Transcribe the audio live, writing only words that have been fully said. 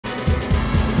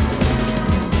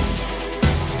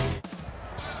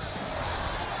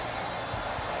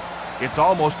It's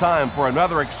almost time for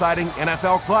another exciting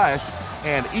NFL clash,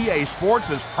 and EA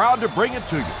Sports is proud to bring it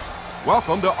to you.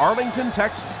 Welcome to Arlington,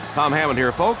 Texas. Tom Hammond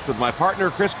here, folks, with my partner,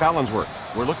 Chris Collinsworth.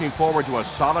 We're looking forward to a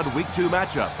solid Week 2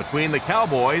 matchup between the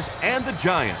Cowboys and the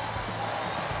Giants.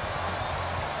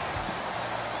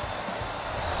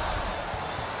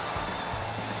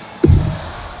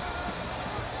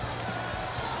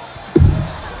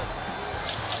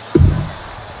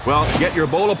 Well, get your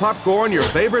bowl of popcorn, your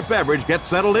favorite beverage, get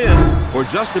settled in. We're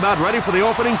just about ready for the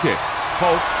opening kick.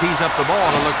 Polk tees up the ball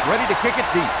and looks ready to kick it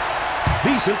deep.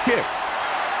 Decent kick.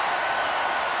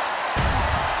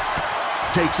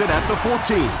 Takes it at the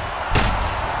 14.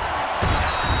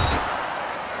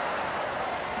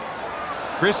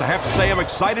 Chris, I have to say I'm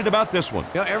excited about this one.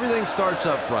 You know, everything starts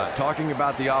up front. Talking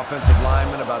about the offensive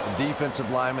linemen, about the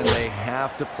defensive linemen, they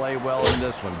have to play well in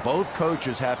this one. Both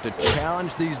coaches have to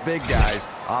challenge these big guys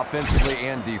offensively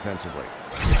and defensively.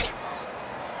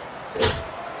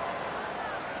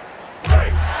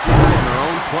 On their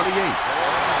own 28.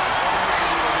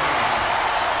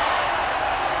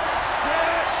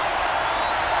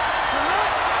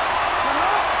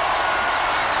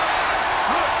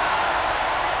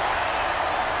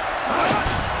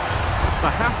 The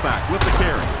halfback with the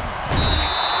carry.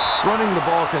 Running the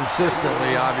ball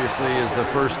consistently, obviously, is the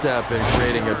first step in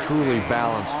creating a truly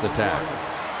balanced attack.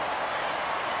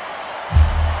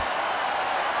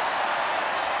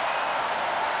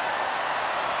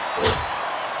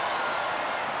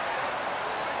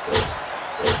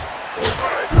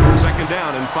 Second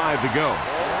down and 5 to go.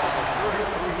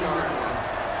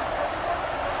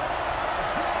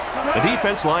 The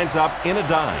defense lines up in a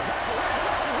dime.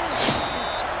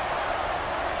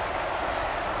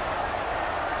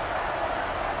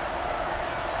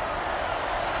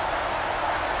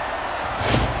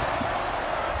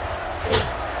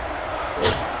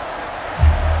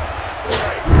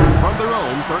 From their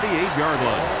own 38-yard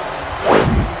line.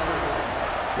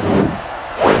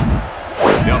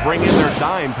 They'll bring in their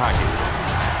dime package.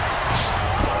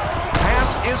 Pass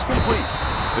is complete.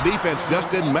 The defense just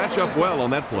didn't match up well on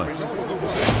that play.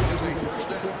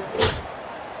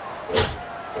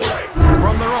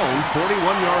 From their own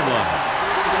 41-yard line.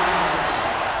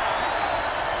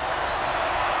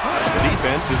 The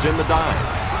defense is in the dime.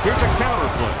 Here's a counter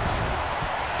play.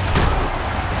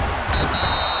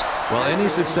 Well, any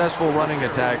successful running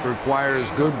attack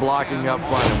requires good blocking up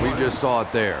front, and we just saw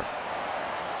it there.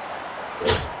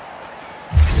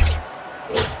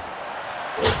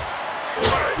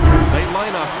 They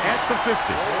line up at the 50.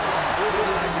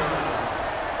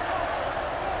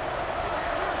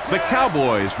 The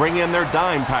Cowboys bring in their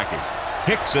dime package.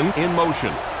 Hickson in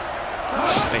motion.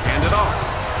 They hand it off.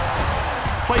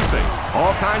 Play fake.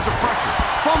 All kinds of pressure.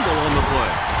 Fumble on the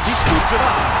play. He scoops it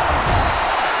up.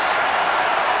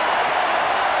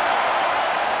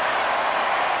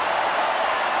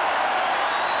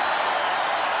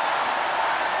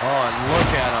 Oh, and look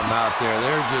at them out there.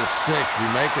 They're just sick. You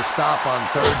make a stop on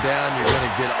third down, you're going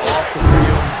to get off the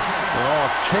field. They're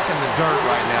all kicking the dirt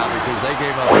right now because they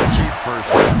gave up a cheap first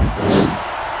down.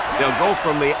 They'll go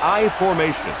from the I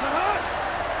formation.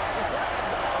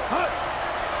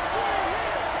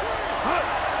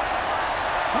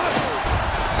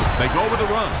 They go with a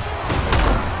run.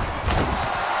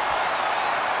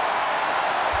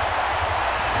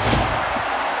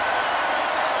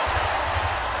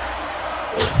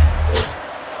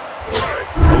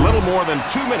 More than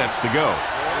 2 minutes to go.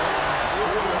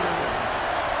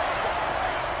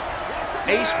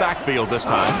 Ace backfield this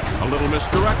time. A little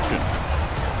misdirection.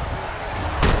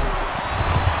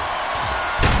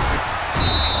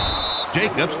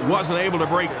 Jacobs wasn't able to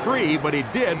break free, but he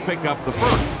did pick up the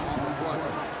first.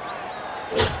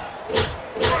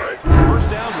 First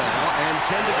down now and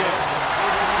 10 to go.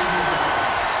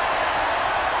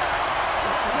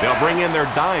 They'll bring in their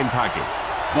dime package.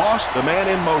 Boss, the man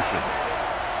in motion.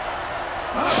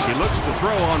 He looks to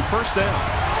throw on first down.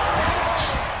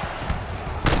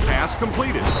 Pass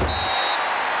completed.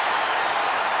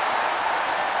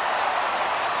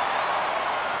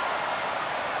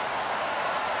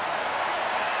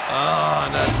 Oh,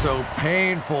 and that's so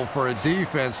painful for a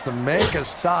defense to make a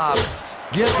stop,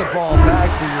 get the ball back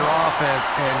for your offense,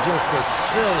 and just a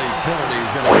silly penalty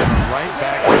is going to give them right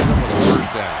back to them with a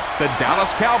first down. The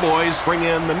Dallas Cowboys bring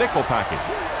in the nickel package.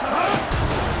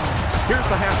 Here's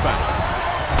the halfback.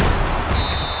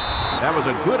 That was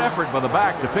a good effort by the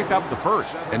back to pick up the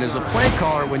first. And as a play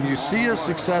caller, when you see a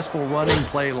successful running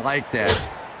play like that,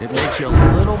 it makes you a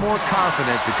little more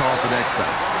confident to call for next time.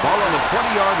 Ball on the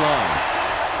 20-yard line.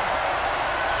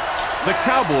 The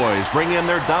Cowboys bring in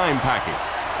their dime package.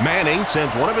 Manning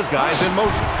sends one of his guys in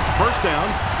motion. First down,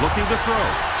 looking to throw.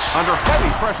 Under heavy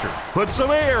pressure. Put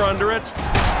some air under it.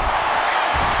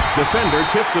 Defender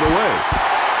tips it away.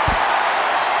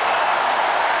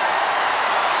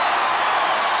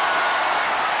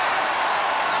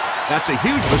 That's a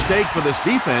huge mistake for this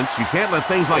defense. You can't let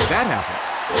things like that happen.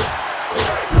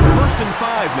 First and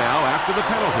 5 now after the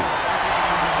penalty.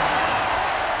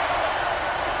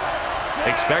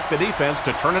 Expect the defense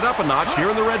to turn it up a notch here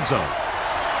in the red zone.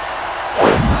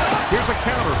 Here's a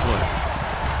counter play.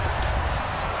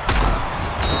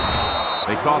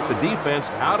 They caught the defense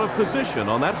out of position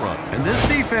on that run. And this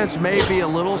defense may be a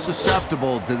little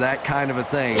susceptible to that kind of a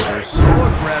thing. They're so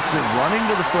aggressive running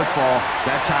to the football.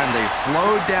 That time they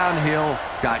flowed downhill,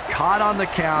 got caught on the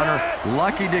counter.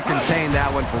 Lucky to contain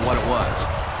that one for what it was.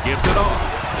 Gives it off.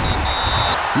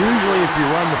 Usually if you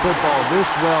run the football this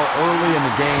well early in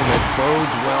the game, it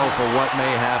bodes well for what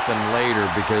may happen later,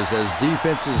 because as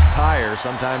defenses tire,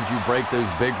 sometimes you break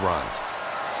those big runs.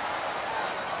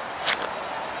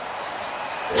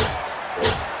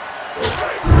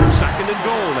 Second and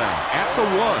goal now at the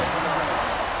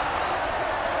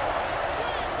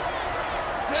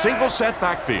 1. Single set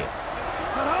backfield.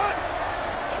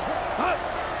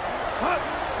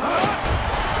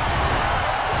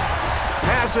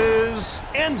 Passes,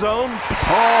 end zone. Oh,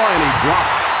 and he dropped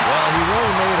it. Well, he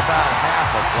really made about half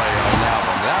a play on that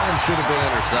one. That one should have been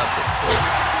intercepted.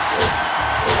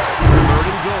 Third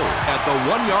and goal at the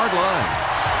 1-yard line.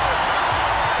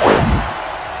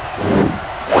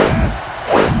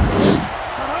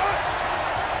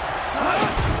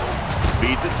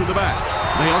 Feeds it to the back.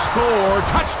 They'll score.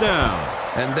 Touchdown.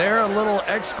 And there, a little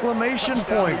exclamation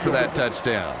point for that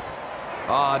touchdown.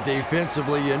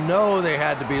 Defensively, you know they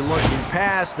had to be looking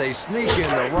past. They sneak in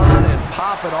the run and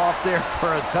pop it off there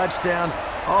for a touchdown.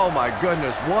 Oh, my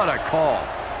goodness, what a call.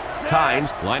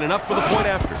 Tynes lining up for the point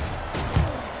after.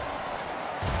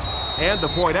 And the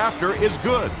point after is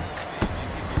good.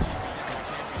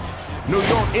 New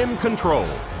York in control.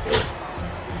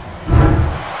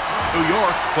 New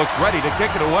York looks ready to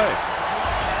kick it away.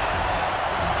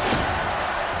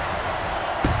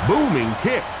 Booming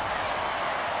kick.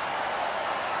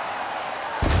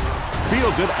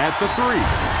 Fields it at the 3.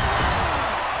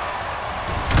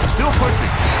 Still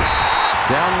pushing.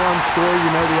 Down one score, you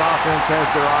know the offense has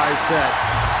their eyes set.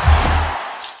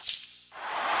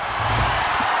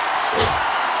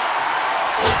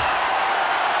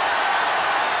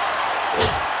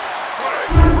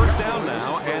 First down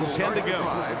now and 10 to go.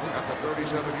 At the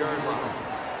 37-yard line.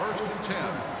 First and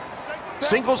 10.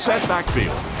 Single set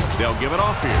backfield. They'll give it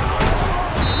off here.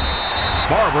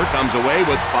 Barber comes away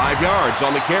with 5 yards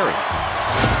on the carry.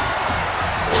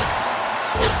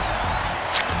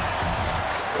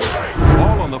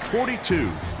 Ball on the 42.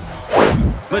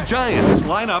 The Giants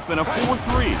line up in a 4-3.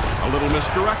 A little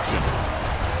misdirection.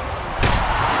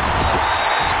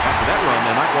 After that run,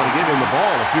 they might want to give him the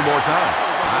ball a few more times.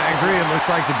 I agree. It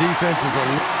looks like the defense is a...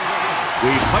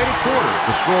 We played a quarter.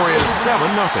 The score is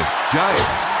 7-0.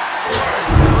 Giants.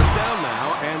 First down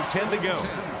now and 10 to go.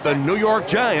 The New York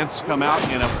Giants come out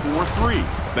in a 4-3.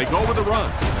 They go with the run.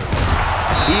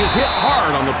 He is hit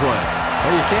hard on the play.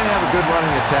 Well, you can't have a good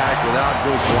running attack without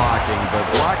good blocking, but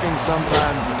blocking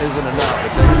sometimes isn't enough.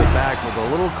 It takes it back with a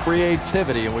little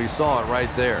creativity, and we saw it right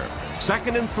there.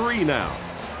 Second and 3 now.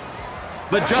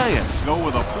 The Giants go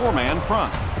with a 4-man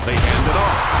front. They hand it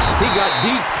off. He got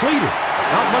depleted.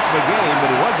 Not much of a game, but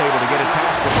he was able to get it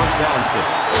past the first down stick.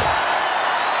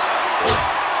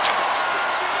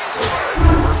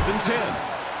 First and 10.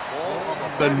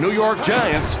 The New York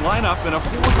Giants line up in a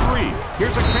 4-3.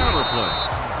 Here's a counter play.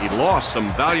 He lost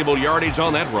some valuable yardage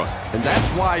on that run. And that's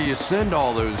why you send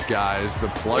all those guys to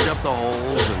plug up the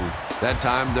holes, and that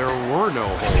time there were no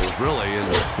holes, really, and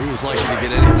he was likely to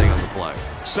get anything on the play.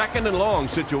 Second and long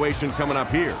situation coming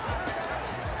up here.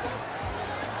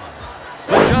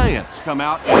 The Giants come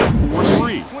out in a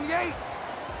 4-3. 28.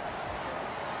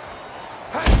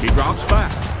 He drops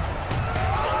back.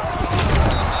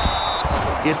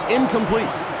 It's incomplete.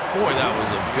 Boy, that was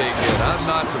a big hit. I'm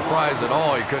not surprised at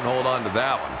all he couldn't hold on to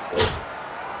that one.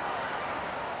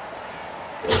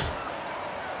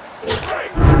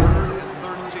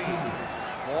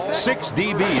 6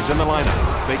 DBs in the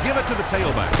lineup. They give it to the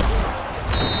tailback.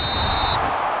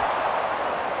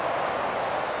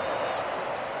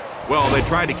 Well, they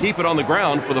tried to keep it on the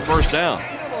ground for the first down.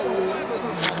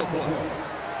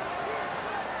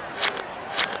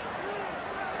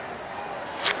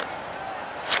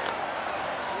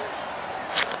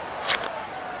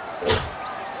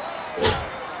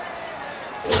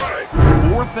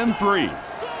 Fourth and 3.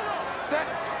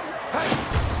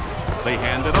 They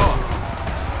hand it off.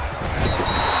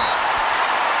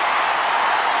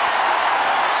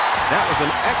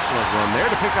 an excellent run there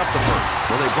to pick up the first.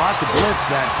 Well, they brought the blitz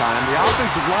that time. The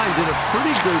offensive line did a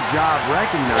pretty good job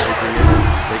recognizing it.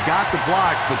 They got the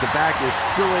blocks, but the back was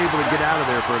still able to get out of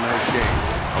there for a nice gain.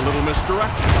 A little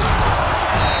misdirection.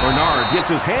 Bernard gets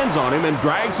his hands on him and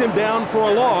drags him down for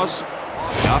a loss.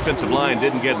 The offensive line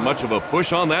didn't get much of a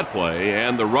push on that play,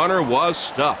 and the runner was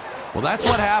stuffed. Well, that's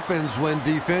what happens when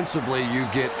defensively you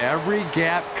get every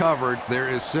gap covered. There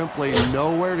is simply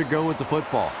nowhere to go with the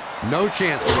football. No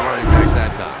chance for the running back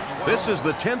that time. This is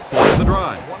the 10th play of the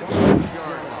drive.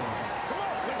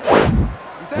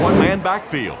 One-man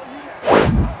backfield.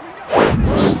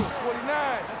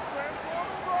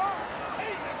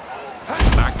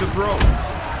 Back to throw.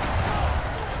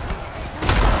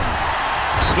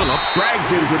 Phillips drags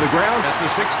him to the ground at the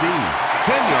 16.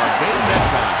 10-yard gain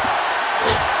that time.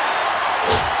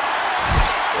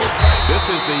 This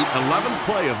is the 11th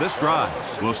play of this drive.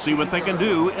 We'll see what they can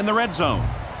do in the red zone.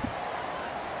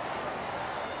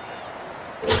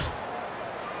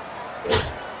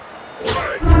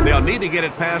 They'll need to get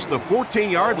it past the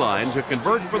 14-yard line to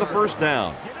convert for the first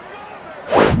down.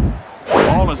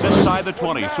 Ball is inside the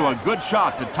 20, so a good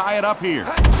shot to tie it up here.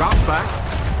 Drops back.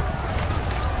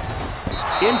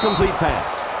 Incomplete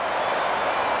pass.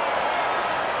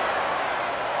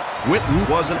 Witten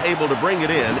wasn't able to bring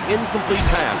it in. Incomplete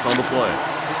pass on the play.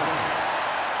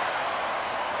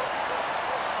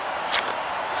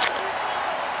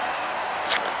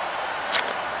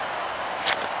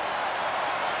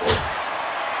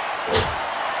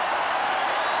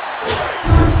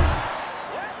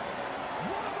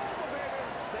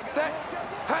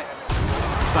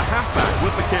 The halfback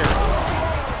with the carry.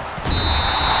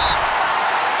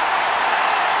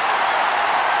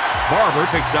 Barber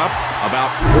picks up about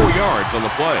 4 yards on the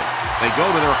play. They go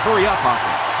to their hurry-up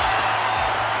offense.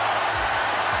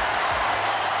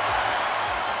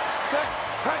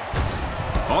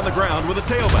 On the ground with a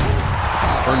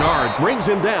tailback. Bernard brings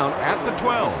him down at the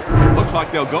 12. Looks like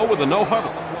they'll go with a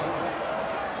no-huddle.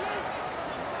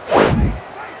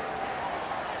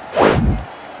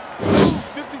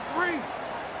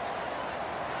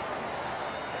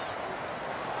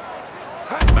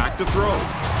 Back to throw.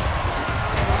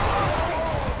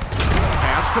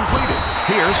 Completed.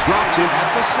 Pierce drops him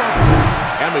at the 7.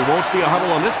 And we won't see a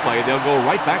huddle on this play. They'll go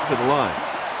right back to the line.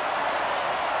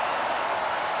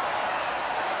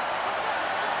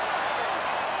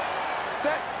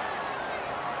 Set.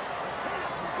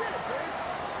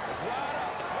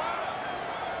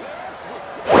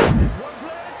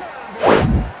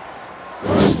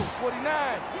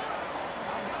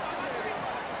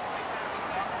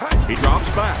 He drops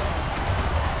back.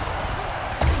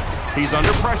 He's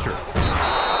under pressure.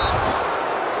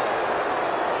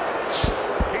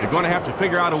 They're going to have to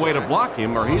figure out a way to block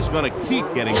him, or he's going to keep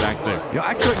getting back there. Yeah,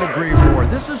 I couldn't agree more.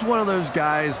 This is one of those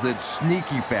guys that's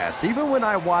sneaky fast. Even when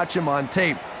I watch him on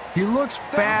tape, he looks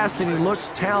fast and he looks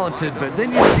talented, but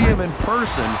then you see him in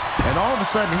person, and all of a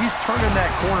sudden he's turning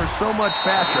that corner so much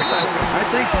faster. I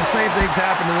think the same thing's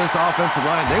happened to this offensive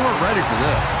line. They weren't ready for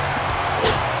this.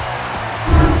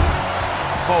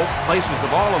 Folk places the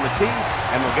ball on the tee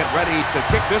and will get ready to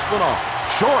kick this one off.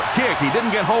 Short kick. He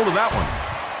didn't get hold of that one.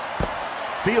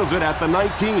 Fields it at the 19.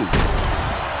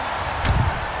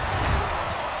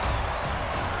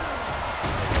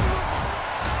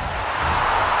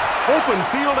 Open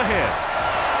field ahead.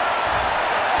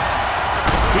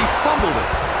 He fumbled it.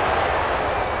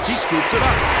 He scoops it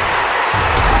up.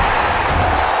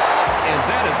 And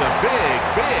that is a big,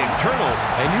 big turnover.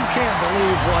 And you can't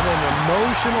believe what an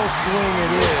emotional swing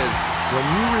it is when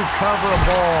you recover a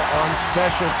ball on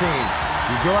special teams.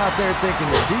 You go out there thinking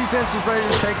your defense is ready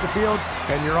to take the field,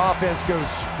 and your offense goes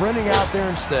sprinting out there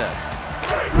instead.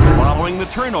 Following the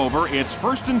turnover, it's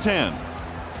 1st and 10.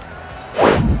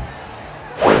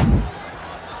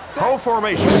 Pro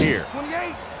formation here.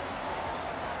 28.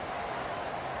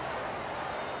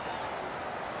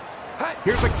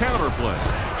 Here's a counter play.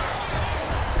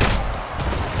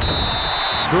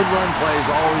 Good run plays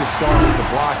always start with the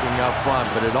blocking up front,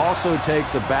 but it also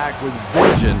takes a back with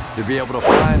vision to be able to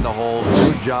find the hole.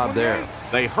 Good job there.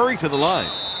 They hurry to the line.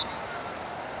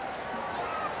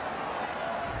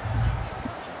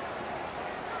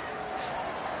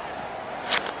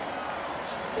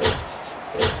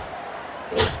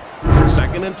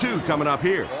 Second and 2 coming up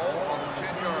here.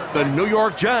 The New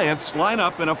York Giants line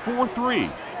up in a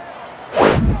 4-3.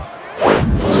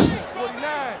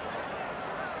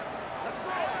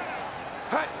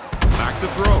 Back to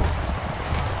throw.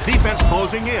 Defense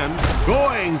closing in,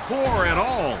 going for it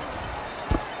all.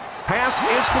 Pass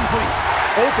is complete.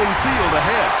 Open field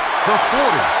ahead. The 40,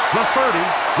 the 30,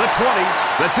 the 20,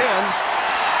 the 10.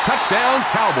 Touchdown,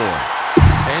 Cowboys.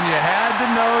 And you had to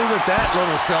know that that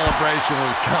little celebration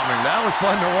was coming. That was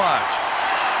fun to watch.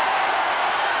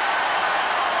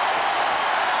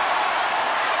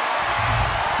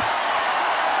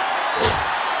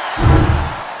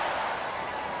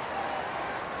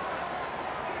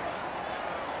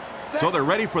 So they're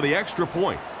ready for the extra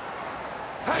point.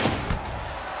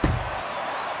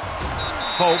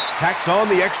 Folk tacks on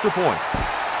the extra point.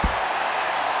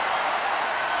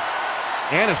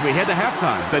 And as we head to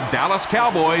halftime, the Dallas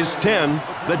Cowboys 10,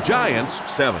 the Giants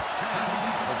 7.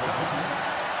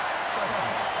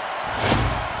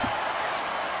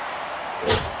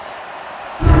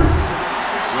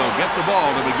 We'll get the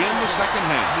ball to begin the second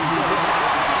half.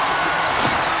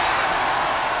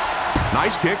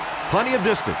 Nice kick, plenty of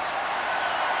distance.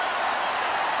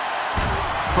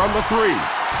 From the 3.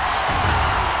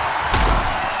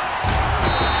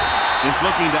 Is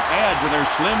looking to add to their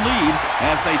slim lead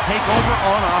as they take over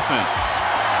on offense.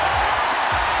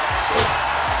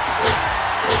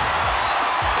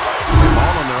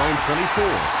 Ball on their own 24.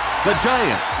 The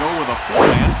Giants go with a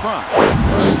 4-man front.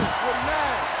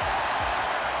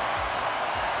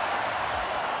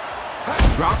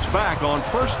 Drops back on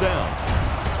first down.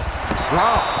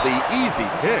 Drops the easy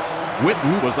pick.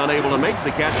 Witten was unable to make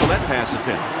the catch on that pass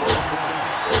attempt.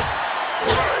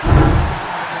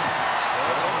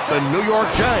 The New York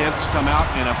Giants come out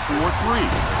in a 4-3.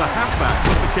 The halfback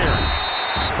with the carry.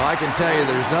 Well, I can tell you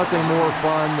there's nothing more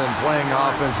fun than playing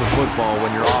offensive football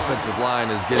when your offensive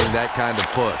line is getting that kind of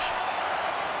push.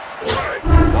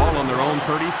 Ball on their own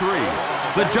 33.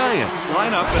 The Giants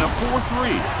line up in a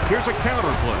 4-3. Here's a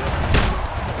counter play.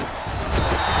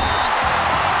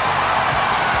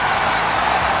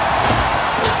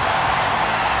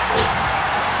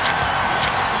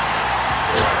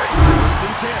 First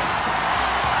and 10.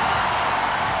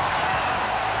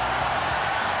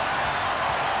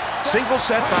 Single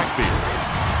set backfield.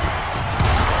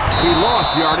 He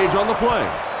lost yardage on the play.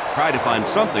 Tried to find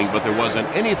something, but there wasn't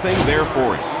anything there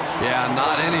for him. Yeah,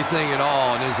 not anything at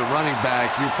all. And as a running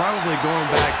back, you're probably going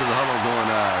back to the huddle going,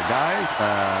 guys,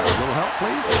 a little help,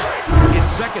 please?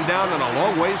 It's second down and a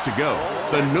long ways to go.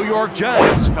 The New York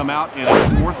Giants come out in a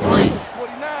 4-3.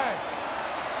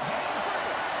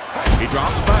 He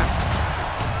drops back.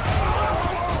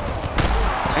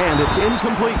 And it's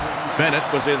incomplete. Bennett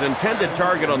was his intended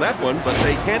target on that one, but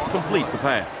they can't complete the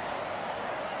pass.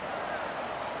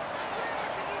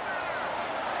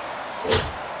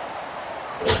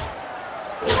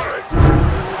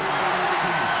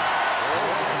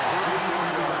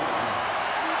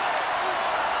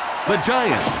 The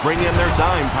Giants bring in their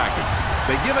dime package.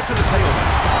 They give it to the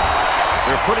tailback.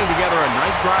 They're putting together a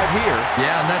nice drive here.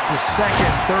 Yeah, and that's a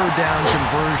second third down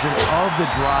conversion of the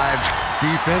drive.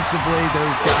 Defensively,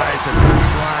 those guys have been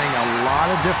trying a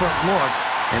lot of different looks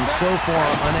and so far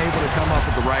unable to come up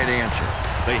with the right answer.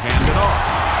 They hand it off.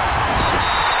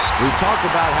 We've talked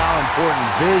about how important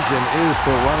vision is to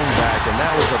a running back, and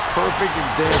that was a perfect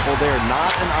example there.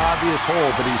 Not an obvious hole,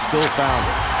 but he still found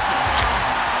it.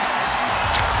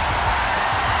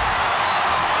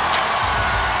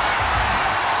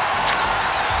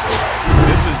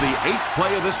 This is the 8th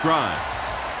play of this drive.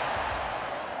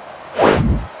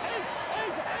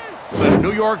 The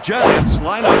New York Giants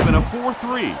line up in a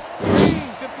 4-3.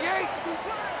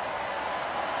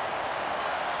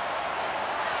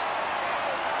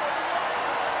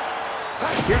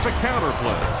 Here's a counter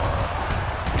play.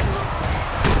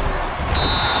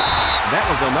 That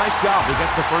was a nice job to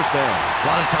get the first down. A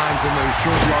lot of times in those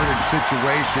short yardage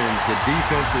situations, the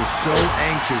defense is so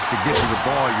anxious to get to the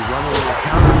ball. You run a little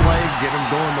counter play, get them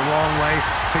going the wrong way,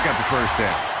 pick up the first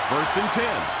down. First and 10.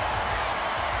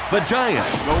 The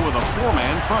Giants go with a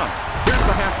 4-man front. Here's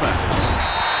the halfback.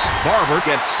 Barber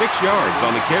gets 6 yards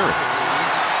on the carry.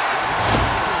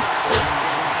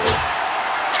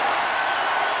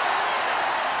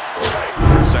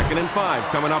 Second and 5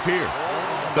 coming up here.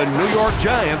 The New York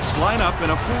Giants line up in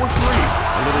a 4-3.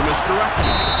 A little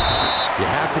misdirection. You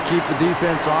have to keep the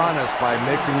defense honest by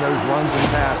mixing those runs and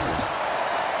passes.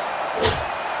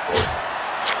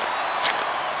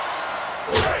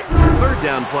 Third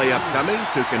down play upcoming.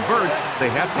 To convert, they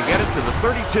have to get it to the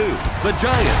 32. The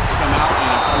Giants come out in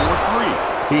a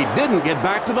 4-3. He didn't get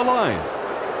back to the line.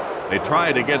 They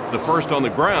tried to get the first on the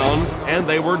ground, and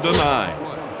they were denied.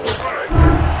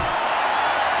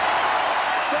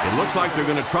 It looks like they're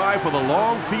going to try for the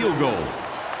long field goal.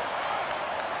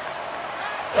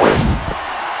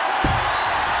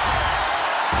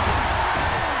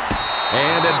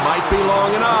 And it might be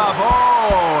long enough.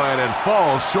 Oh, and it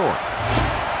falls short.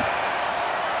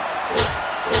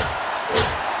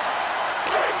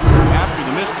 After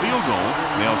the missed field goal,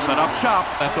 they'll set up shop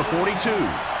at the 42.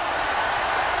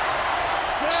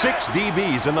 6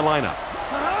 DBs in the lineup.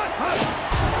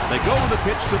 They go with the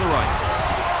pitch to the right.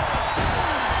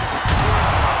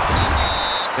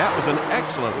 That was an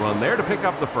excellent run there to pick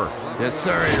up the first. Yes,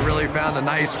 sir. He really found a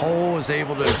nice hole, was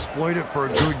able to exploit it for a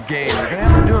good gain. They're going to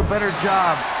have to do a better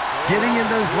job getting in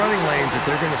those running lanes if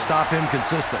they're going to stop him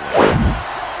consistently.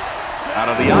 Out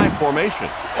of the I formation.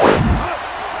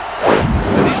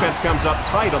 The defense comes up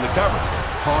tight on the cover.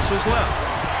 Tosses left.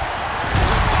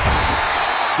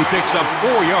 He picks up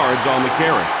 4 yards on the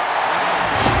carry.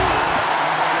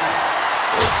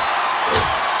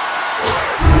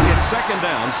 It's second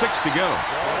down, 6 to go.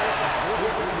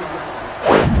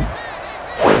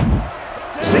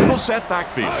 Single set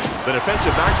backfield. The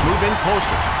defensive backs move in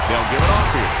closer. They'll give it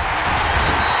off here.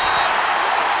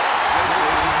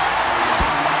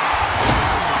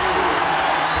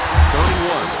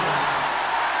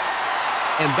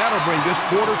 And that'll bring this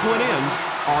quarter to an end.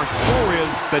 Our score is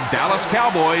the Dallas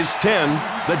Cowboys 10,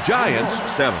 the Giants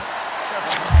 7.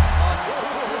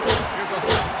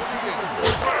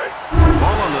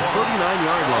 Ball on the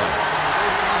 39-yard line.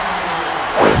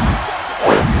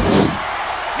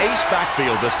 Ace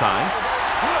backfield this time.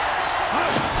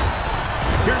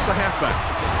 Here's the halfback.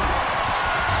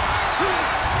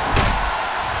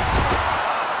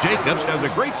 Jacobs does a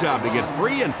great job to get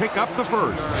free and pick up the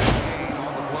first.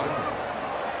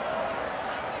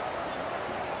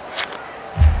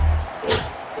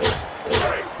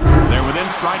 They're within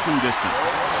striking distance.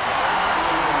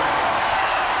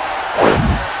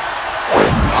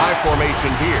 I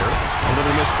formation here. A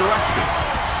little misdirection.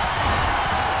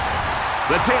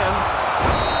 The 10.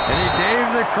 And he gave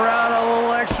the crowd a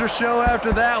little extra show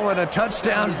after that one. A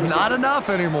touchdown's not enough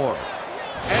anymore.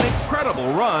 An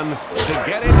incredible run to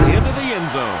get it into the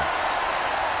end zone.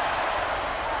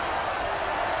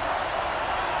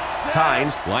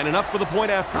 Tynes lining up for the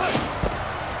point after.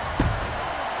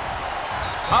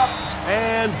 Up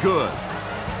and good.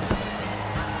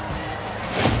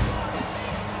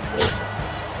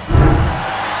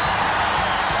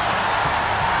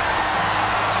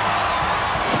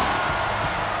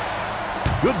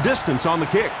 Good distance on the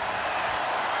kick.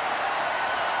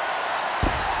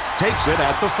 Takes it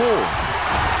at the 4.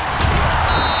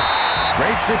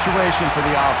 Great situation for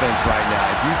the offense right now.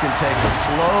 If you can take a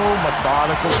slow,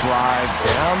 methodical drive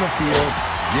down the field,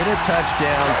 get a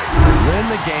touchdown, win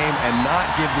the game, and not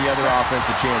give the other offense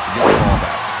a chance to get the ball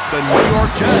back. The New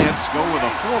York Giants go with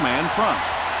a 4-man front.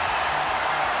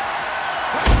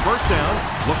 First down,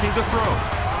 looking to throw.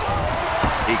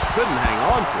 He couldn't hang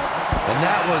on to it. And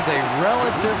that was a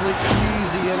relatively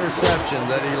easy interception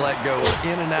that he let go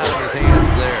in and out of his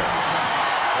hands there.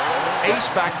 Ace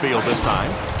backfield this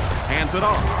time. Hands it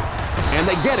off. And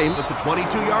they get him at the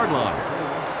 22-yard line.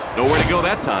 Nowhere to go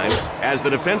that time, as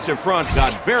the defensive front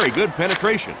got very good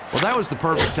penetration. Well, that was the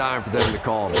perfect time for them to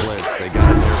call a blitz. They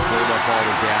got in there, cleared up all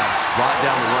the gaps, brought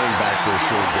down the running back for a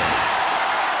short gain.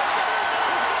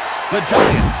 The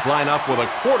Giants line up with a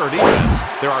quarter defense.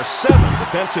 There are 7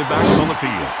 defensive backs on the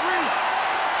field.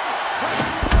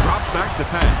 Drops back to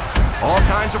pass. All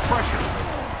kinds of pressure.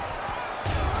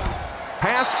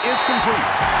 Pass is complete.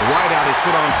 The wideout is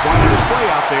put on quite a display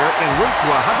out there en route to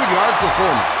a 100-yard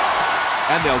performance.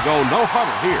 And they'll go no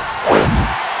huddle here.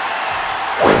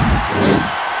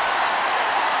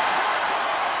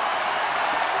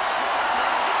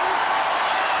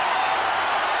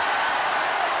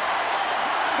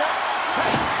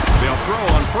 They'll throw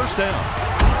on first down.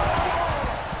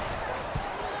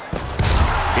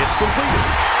 It's completed.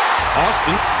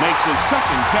 Austin makes his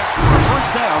second catch for a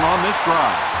first down on this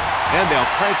drive. And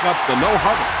they'll crank up the no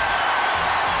huddle.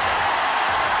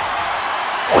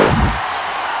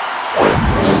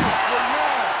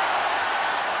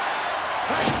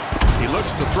 He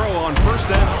looks to throw on first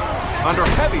down under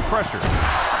heavy pressure.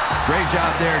 Great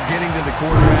job there getting to the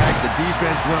quarterback. The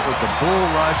defense went with the bull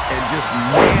rush and just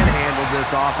manhandled this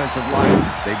offensive line.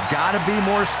 They've got to be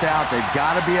more stout. They've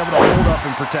got to be able to hold up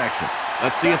in protection.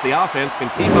 Let's see if the offense can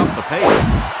keep up the pace.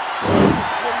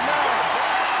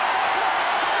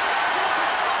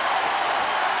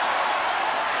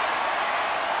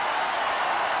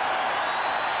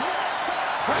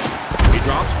 He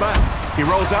drops back. He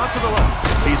rolls out to the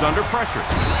left. He's under pressure.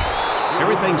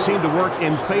 Everything seemed to work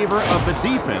in favor of the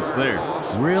defense there.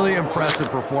 Really impressive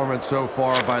performance so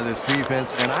far by this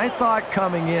defense, and I thought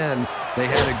coming in they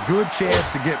had a good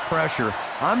chance to get pressure.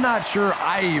 I'm not sure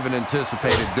I even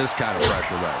anticipated this kind of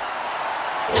pressure, though.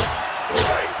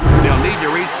 They'll need to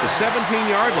reach the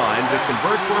 17-yard line to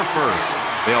convert for a first.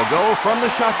 They'll go from the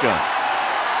shotgun.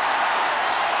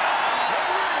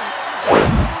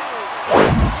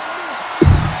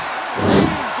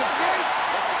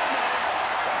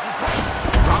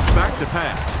 Drops back to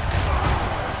pass.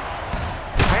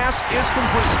 Pass is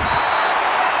complete.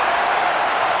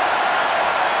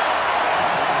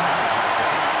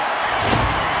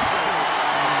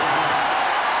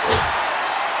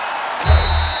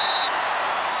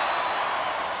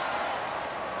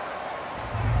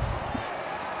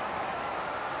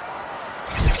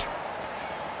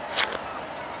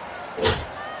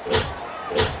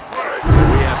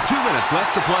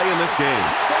 Left to play in this game.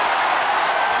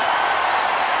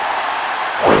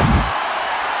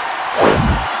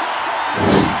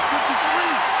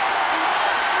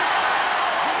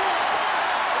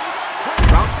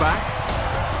 Bounce back.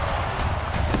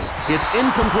 It's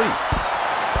incomplete.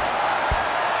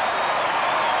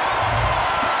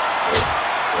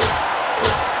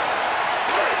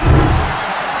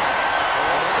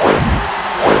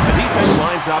 The defense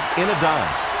lines up in a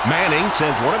dime. Manning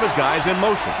sends one of his guys in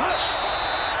motion.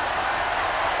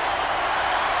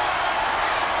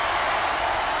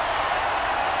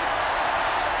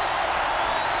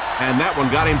 And that one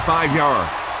got him 5 yards.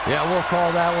 Yeah, we'll call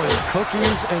that one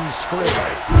cookies and scream.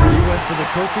 He went for the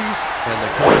cookies, and the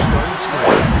coach started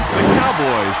screaming. The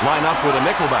Cowboys line up with a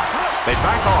nickelback. They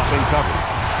back off in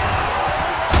coverage.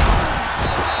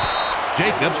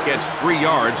 Jacobs gets 3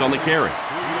 yards on the carry.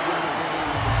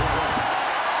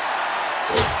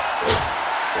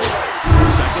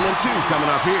 Second and 2 coming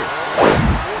up here.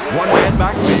 One-man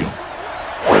backfield.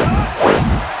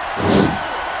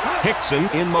 Hickson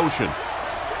in motion.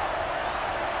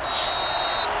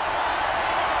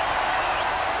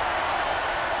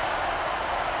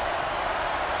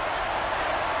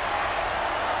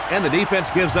 And the defense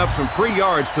gives up some free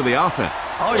yards to the offense.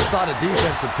 I always thought a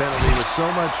defensive penalty was so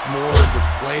much more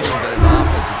deflating than an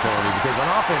offensive penalty, because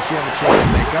on offense you have a chance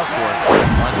to make up for it.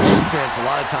 On defense, a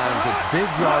lot of times it's big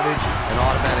yardage and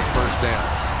automatic first downs.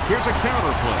 Here's a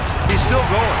counter play. He's still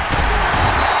going.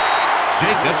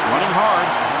 Jacobs running hard,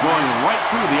 going right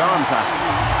through the arm tackle.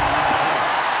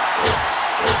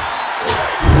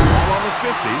 Ball on the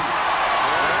 50.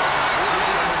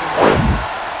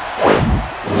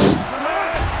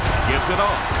 It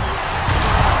off.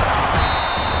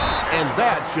 And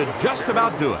that should just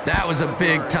about do it. That was a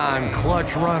big-time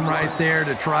clutch run right there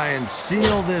to try and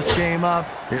seal this game up.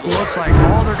 It looks like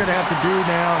all they're going to have to do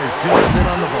now is just sit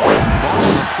on the ball. Ball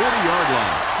on the 40-yard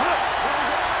line.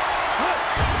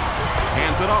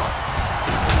 Hands it off.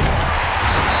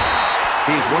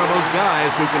 He's one of those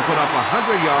guys who can put up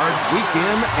 100 yards week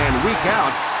in and week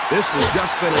out. This has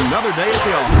just been another day at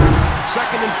the office.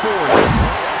 Second and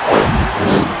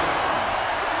 4.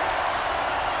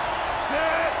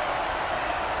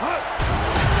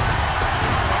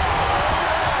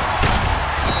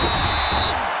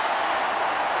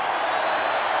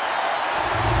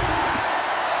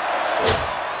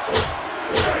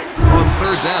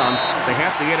 Down, they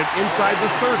have to get it inside the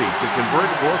 30 to convert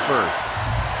for first.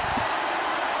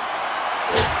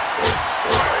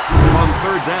 On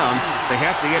third down, they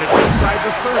have to get it inside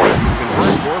the 30 to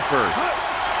convert for first.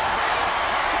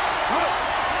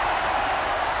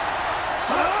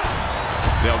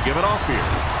 They'll give it off here.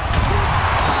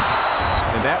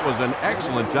 And that was an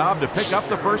excellent job to pick up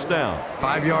the first down.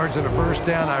 5 yards and a first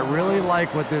down. I really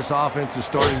like what this offense is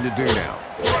starting to do now.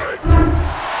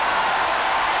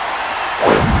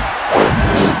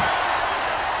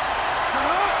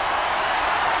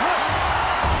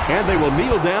 And they will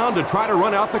kneel down to try to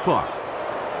run out the clock.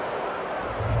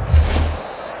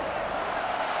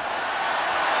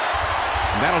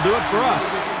 And that'll do it for us.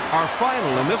 Our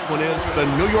final in this one is the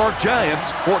New York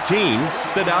Giants 14,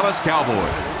 the Dallas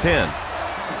Cowboys 10.